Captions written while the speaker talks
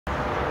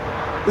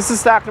This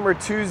is stock number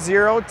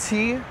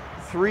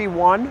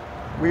 20T31.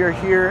 We are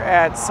here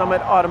at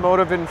Summit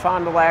Automotive in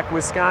Fond du Lac,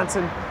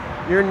 Wisconsin.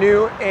 Your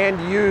new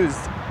and used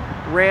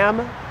Ram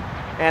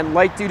and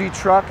light duty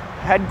truck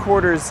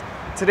headquarters.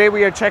 Today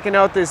we are checking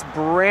out this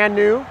brand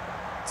new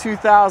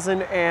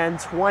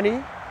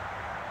 2020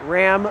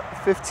 Ram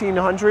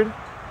 1500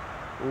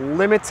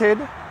 limited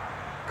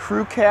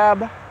crew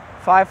cab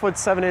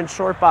 5'7"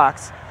 short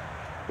box.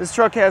 This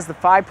truck has the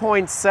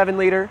 5.7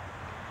 liter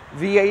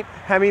V8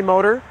 Hemi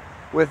motor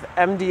with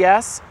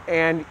MDS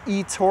and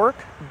eTorque.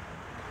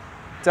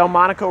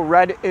 Delmonico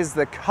red is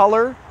the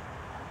color,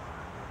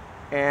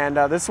 and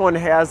this one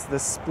has the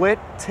split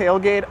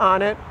tailgate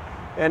on it,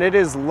 and it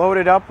is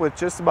loaded up with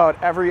just about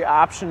every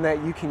option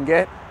that you can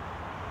get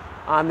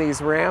on these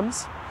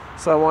Rams.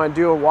 So I want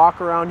to do a walk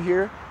around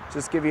here,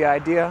 just give you an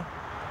idea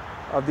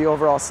of the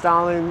overall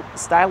styling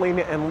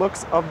and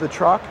looks of the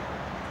truck,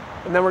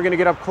 and then we're going to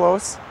get up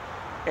close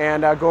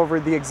and go over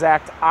the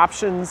exact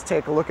options,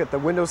 take a look at the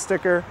window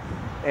sticker,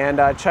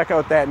 and check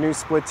out that new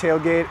split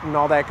tailgate and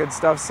all that good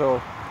stuff.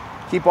 So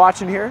keep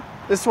watching here.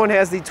 This one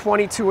has the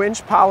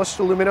 22-inch polished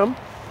aluminum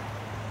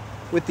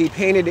with the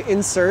painted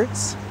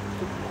inserts,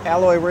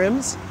 alloy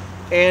rims,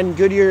 and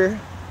Goodyear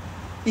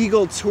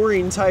Eagle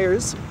Touring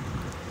tires.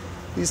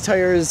 These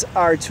tires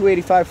are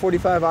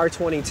 285/45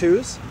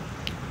 R22s,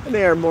 and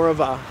they are more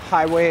of a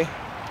highway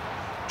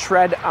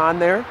tread on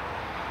there.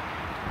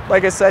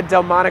 Like I said,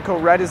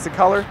 Delmonico red is the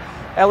color.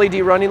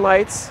 LED running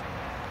lights,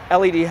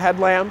 LED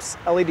headlamps,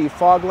 LED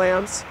fog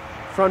lamps,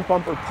 front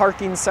bumper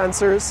parking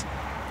sensors.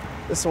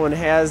 This one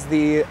has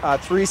the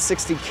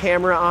 360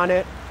 camera on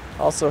it.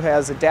 Also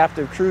has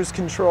adaptive cruise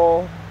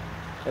control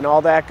and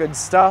all that good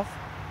stuff.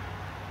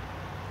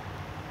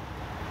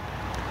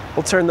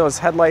 We'll turn those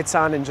headlights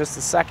on in just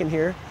a second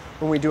here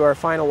when we do our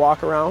final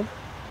walk around.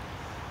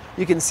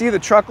 You can see the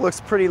truck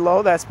looks pretty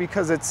low. That's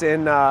because it's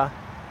in the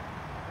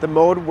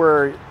mode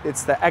where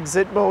it's the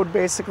exit mode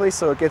basically,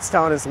 so it gets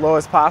down as low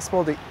as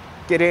possible to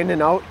get in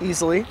and out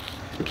easily.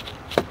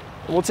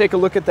 And we'll take a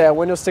look at that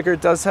window sticker.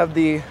 It does have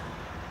the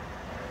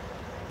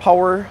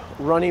power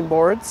running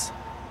boards,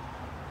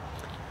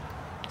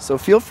 so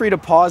feel free to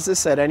pause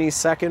this at any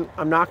second.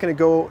 I'm not going to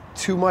go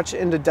too much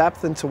into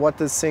depth into what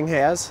this thing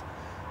has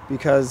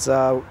because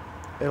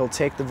it'll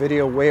take the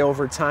video way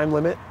over time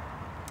limit.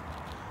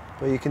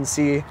 But you can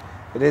see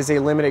it is a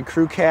limited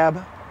crew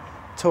cab.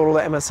 Total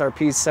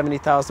MSRP is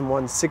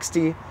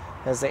 $70,160.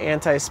 Has the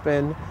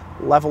anti-spin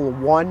level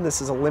 1.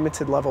 This is a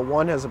limited level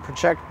 1. Has a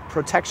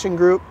protection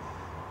group.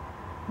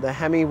 The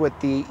Hemi with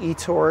the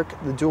eTorque,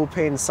 the dual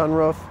pane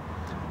sunroof,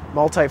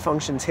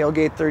 multifunction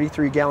tailgate,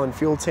 33-gallon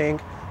fuel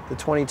tank, the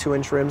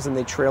 22-inch rims, and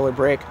the trailer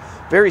brake.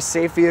 Very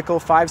safe vehicle.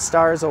 5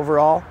 stars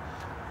overall.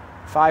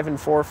 5 and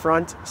 4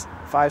 front.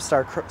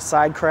 5-star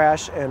side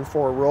crash and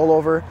 4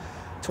 rollover.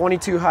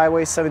 22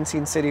 highway,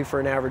 17 city for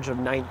an average of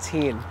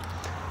 19.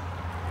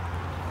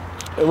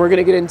 And we're going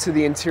to get into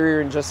the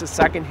interior in just a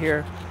second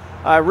here.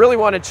 I really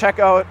want to check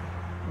out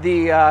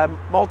the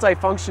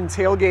multifunction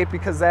tailgate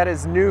because that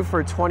is new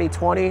for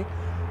 2020.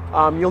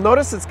 You'll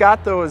notice it's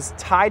got those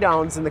tie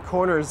downs in the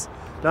corners.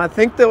 Now I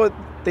think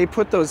they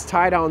put those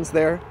tie downs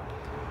there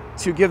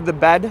to give the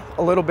bed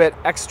a little bit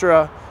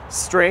extra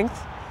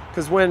strength,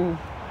 because when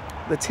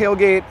the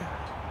tailgate,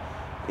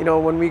 you know,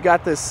 when we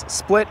got this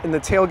split in the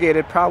tailgate,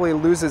 it probably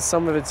loses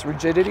some of its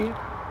rigidity.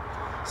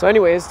 So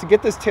anyways, to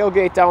get this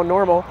tailgate down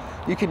normal,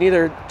 you can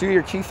either do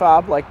your key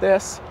fob like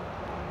this,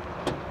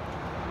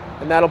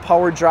 and that'll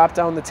power drop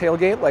down the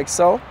tailgate like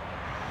so.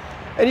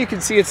 And you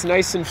can see it's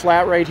nice and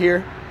flat right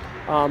here.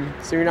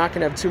 So you're not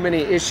gonna have too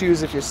many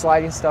issues if you're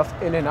sliding stuff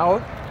in and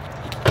out.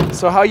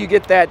 So how you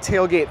get that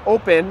tailgate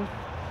open,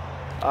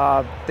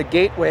 the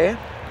gateway,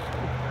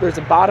 there's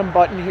a bottom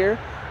button here.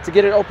 To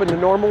get it open the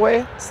normal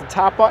way, it's the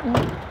top button.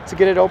 To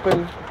get it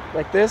open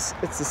like this,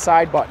 it's the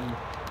side button.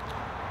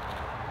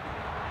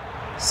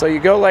 So you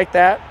go like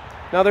that.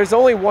 Now there's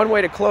only one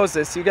way to close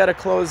this. You got to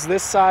close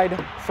this side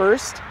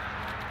first,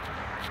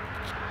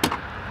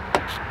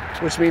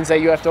 which means that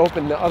you have to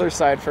open the other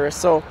side first.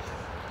 So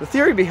the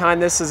theory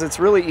behind this is it's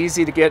really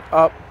easy to get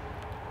up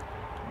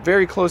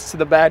very close to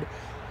the bed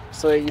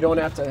so that you don't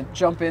have to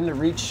jump in to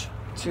reach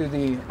to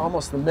the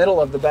almost the middle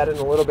of the bed and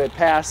a little bit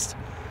past.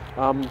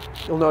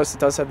 You'll notice it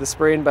does have the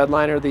spray and bed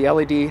liner, the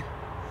LED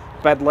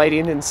bed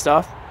lighting and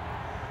stuff,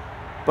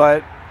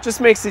 but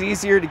just makes it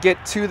easier to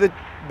get to the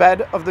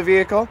bed of the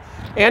vehicle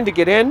and to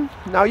get in.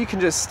 Now you can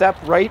just step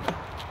right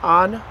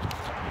on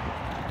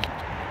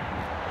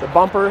the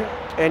bumper,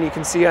 and you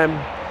can see I'm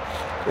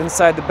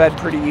inside the bed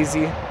pretty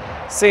easy.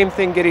 Same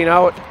thing getting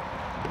out.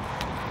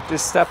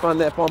 Just step on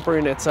that bumper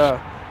and it's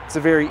a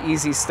very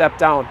easy step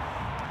down.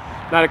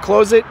 Now to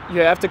close it,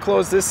 you have to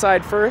close this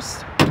side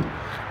first.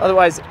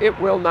 Otherwise it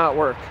will not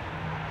work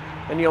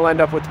and you'll end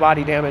up with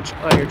body damage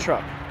on your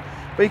truck.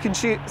 But you can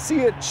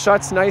see it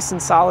shuts nice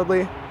and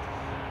solidly,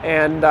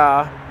 and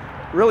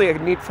really a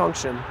neat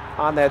function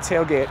on that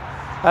tailgate.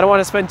 I don't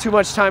want to spend too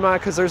much time on it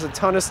because there's a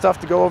ton of stuff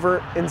to go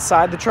over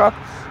inside the truck.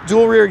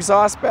 Dual rear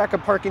exhaust,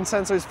 backup parking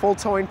sensors, full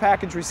towing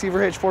package,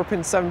 receiver hitch,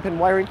 4-pin, 7-pin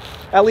wiring,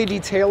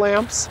 LED tail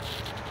lamps.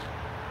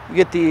 You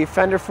get the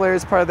fender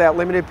flares, part of that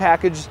limited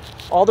package.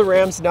 All the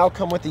Rams now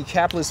come with the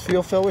capless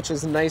fuel fill, which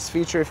is a nice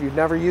feature if you've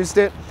never used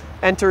it.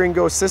 Enter and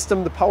go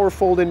system, the power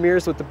fold-in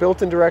mirrors with the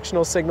built-in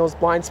directional signals,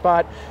 blind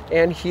spot,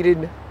 and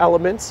heated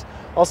elements.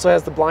 Also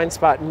has the blind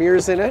spot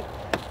mirrors in it.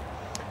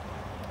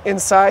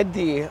 Inside,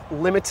 the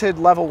limited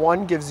level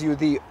 1 gives you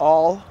the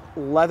all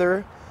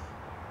leather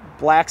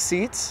black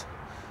seats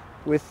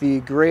with the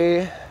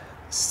gray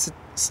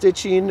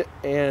stitching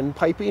and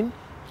piping.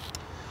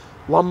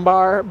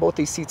 Lumbar, both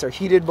these seats are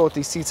heated, both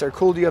these seats are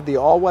cooled. You have the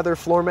all-weather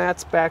floor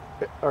mats back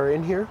or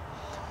in here.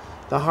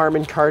 The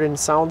Harmon Kardon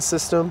sound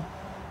system,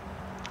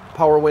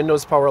 power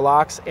windows, power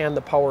locks, and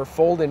the power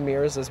fold-in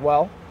mirrors as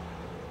well.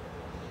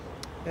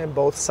 And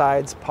both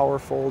sides power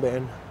fold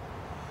in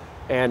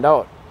and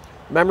out.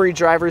 Memory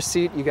driver's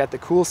seat, you got the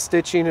cool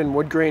stitching and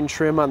wood grain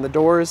trim on the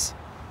doors.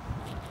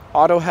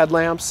 Auto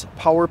headlamps,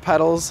 power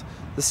pedals.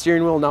 The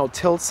steering wheel now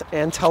tilts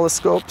and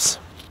telescopes.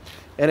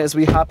 And as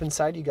we hop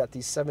inside, you got the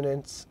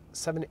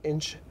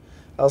 7-inch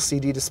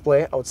LCD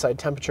display, outside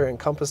temperature and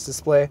compass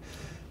display,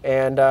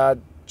 and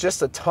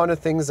just a ton of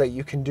things that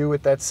you can do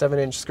with that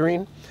 7-inch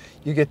screen.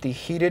 You get the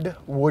heated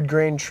wood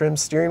grain trim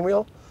steering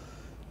wheel.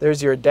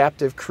 There's your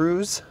adaptive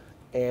cruise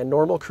and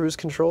normal cruise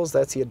controls.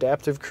 That's the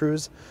adaptive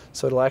cruise,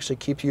 so it'll actually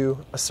keep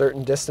you a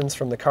certain distance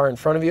from the car in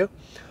front of you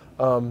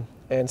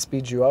and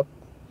speed you up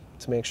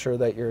to make sure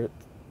that you're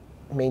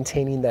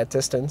maintaining that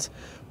distance.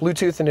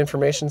 Bluetooth and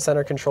information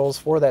center controls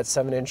for that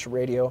 7-inch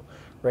radio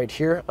right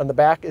here. On the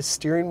back is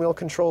steering wheel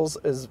controls,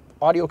 is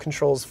audio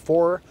controls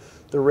for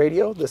the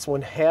radio. This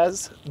one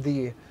has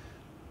the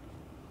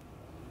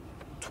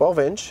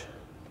 12-inch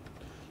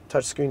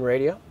touchscreen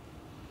radio.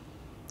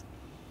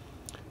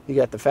 You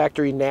got the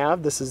factory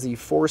nav. This is the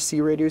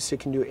 4C radio, so you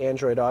can do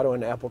Android Auto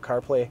and Apple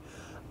CarPlay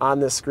on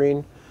this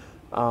screen.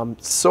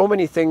 So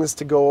many things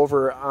to go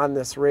over on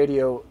this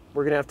radio.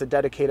 We're going to have to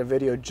dedicate a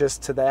video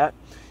just to that.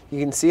 You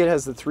can see it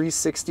has the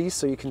 360,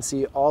 so you can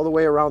see all the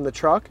way around the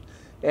truck.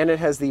 And it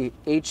has the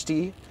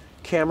HD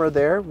camera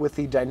there with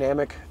the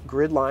dynamic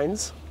grid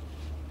lines.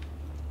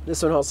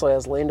 This one also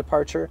has lane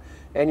departure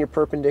and your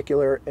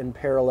perpendicular and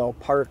parallel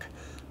park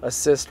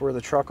assist, where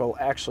the truck will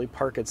actually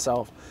park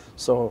itself.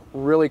 So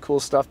really cool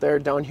stuff there.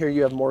 Down here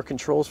you have more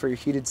controls for your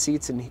heated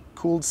seats and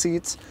cooled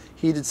seats,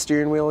 heated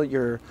steering wheel,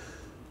 your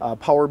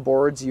power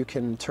boards. You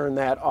can turn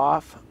that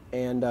off,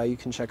 and you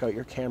can check out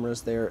your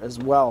cameras there as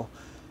well.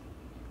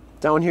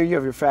 Down here you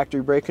have your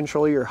factory brake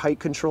control, your height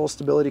control,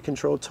 stability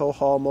control, tow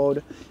haul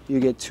mode. You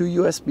get 2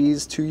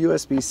 USBs, 2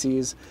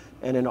 USB-Cs,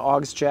 and an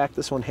aux jack.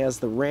 This one has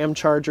the RAM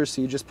charger,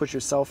 so you just put your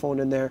cell phone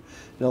in there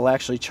and it'll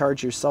actually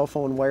charge your cell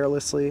phone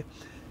wirelessly.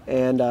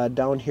 And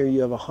down here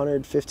you have a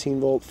 115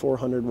 volt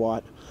 400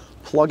 watt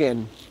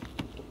plug-in.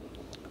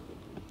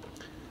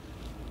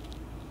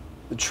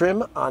 The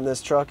trim on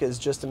this truck is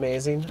just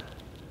amazing.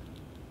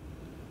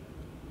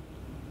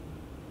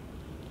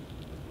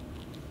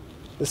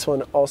 This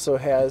one also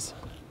has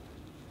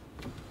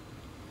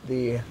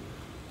the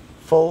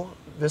full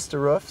Vista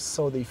roof,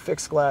 so the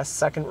fixed glass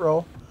second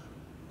row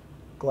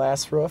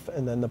glass roof,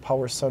 and then the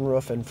power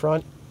sunroof in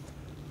front.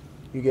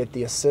 You get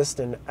the assist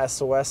and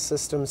SOS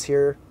systems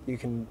here. You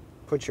can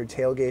put your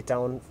tailgate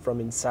down from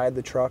inside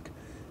the truck,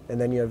 and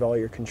then you have all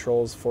your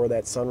controls for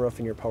that sunroof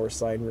and your power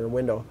slide rear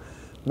window.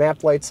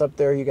 Map lights up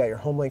there. You got your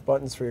Homelink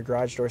buttons for your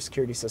garage door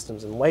security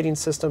systems and lighting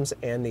systems,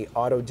 and the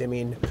auto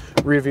dimming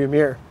rear view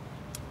mirror.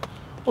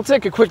 We'll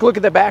take a quick look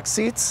at the back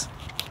seats.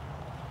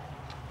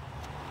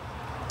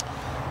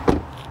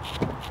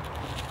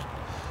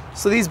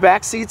 So these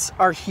back seats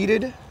are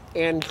heated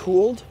and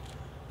cooled.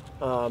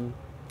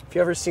 If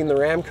you've ever seen the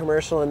Ram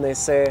commercial and they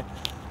say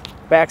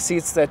back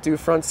seats that do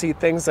front seat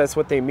things, that's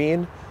what they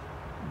mean.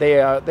 They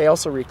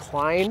also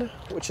recline,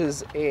 which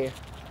is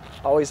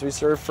always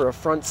reserved for a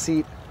front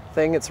seat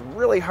thing. It's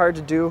really hard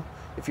to do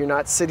if you're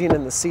not sitting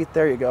in the seat.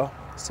 There you go.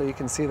 So you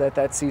can see that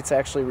that seat's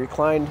actually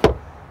reclined,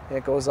 and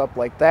it goes up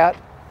like that.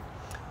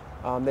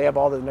 They have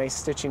all the nice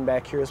stitching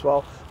back here as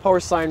well. Power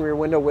slide rear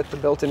window with the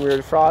built-in rear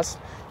defrost.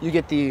 You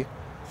get the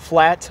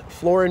flat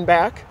floor in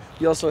back.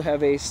 You also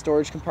have a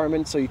storage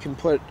compartment, so you can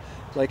put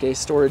like a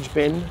storage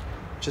bin,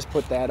 just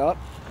put that up.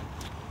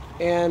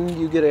 And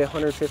you get a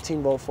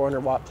 115 volt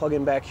 400 watt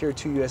plug-in back here,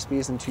 2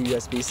 USBs and 2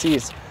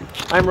 USB-Cs.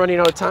 I'm running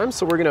out of time,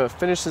 so we're gonna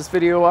finish this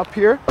video up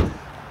here.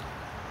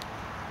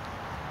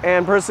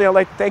 And personally, I'd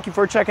like to thank you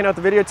for checking out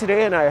the video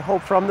today, and I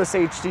hope from this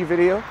HD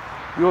video,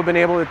 you have been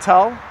able to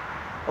tell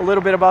a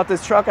little bit about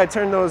this truck. I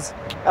turned those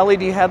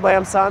LED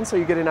headlamps on so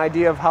you get an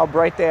idea of how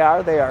bright they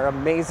are. They are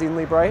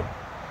amazingly bright.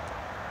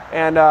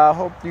 And I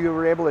hope you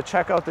were able to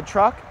check out the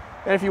truck.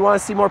 And if you want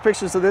to see more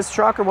pictures of this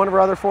truck or one of our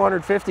other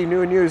 450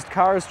 new and used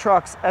cars,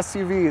 trucks,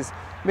 SUVs,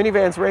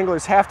 minivans,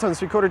 Wranglers, half tons,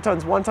 3/4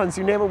 tons, 1 tons,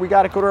 you name it, we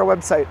got it. Go to our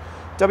website,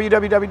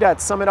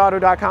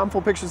 www.summitauto.com.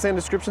 Full pictures and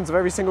descriptions of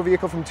every single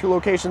vehicle from 2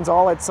 locations,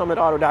 all at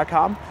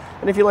summitauto.com.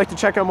 And if you'd like to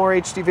check out more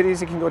HD videos,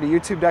 you can go to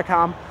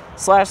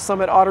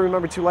youtube.com/summitauto.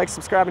 Remember to like,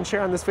 subscribe, and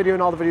share on this video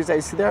and all the videos that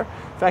you see there.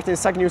 In fact, in a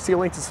second, you'll see a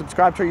link to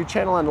subscribe to our YouTube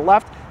channel on the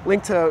left,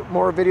 link to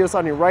more videos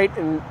on your right,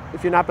 and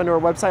if you've not been to our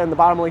website, on the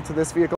bottom, link to this vehicle.